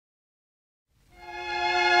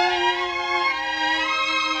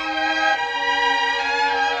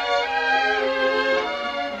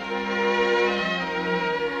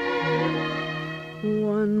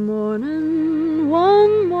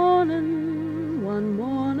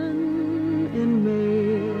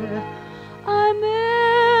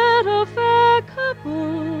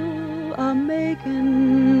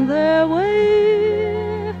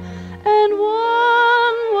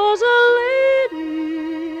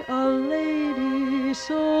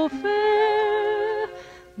so fair,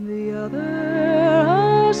 the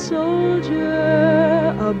other a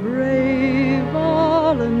soldier, a brave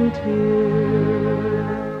volunteer.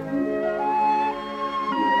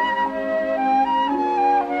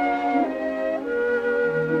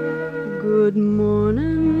 Good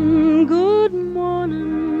morning, good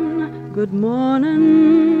morning, good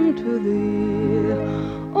morning to thee.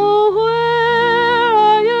 Oh, where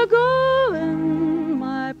are you going,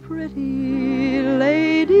 my pretty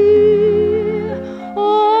lady?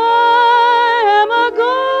 Oh, I am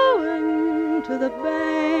a-going to the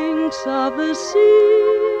banks of the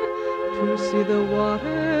sea, to see the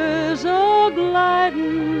waters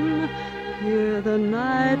a-gliding, hear the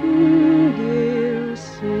nightingale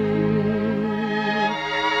sing.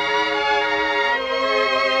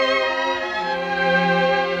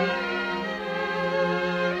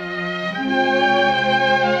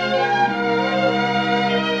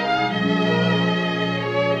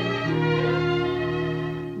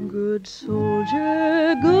 Good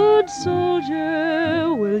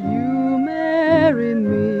soldier, will you marry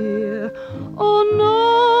me? Oh,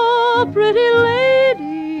 no, pretty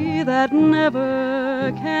lady, that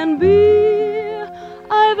never can be.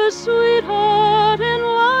 I've a sweetheart in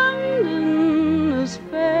London, as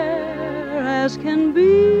fair as can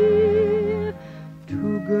be.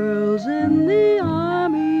 Two girls in the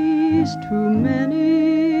army's too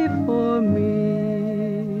many for me.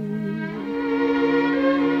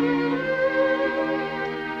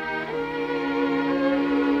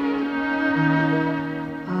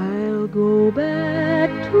 Go back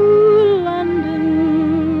to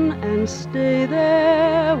London and stay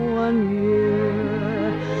there 1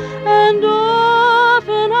 year, and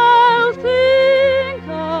often I'll think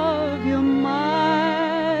of you,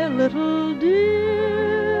 my little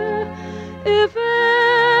dear. If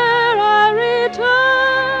e'er I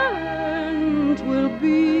return, 'twill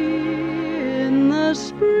be in the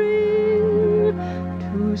spring,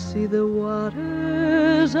 to see the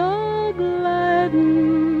waters a-gliding,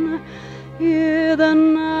 hear the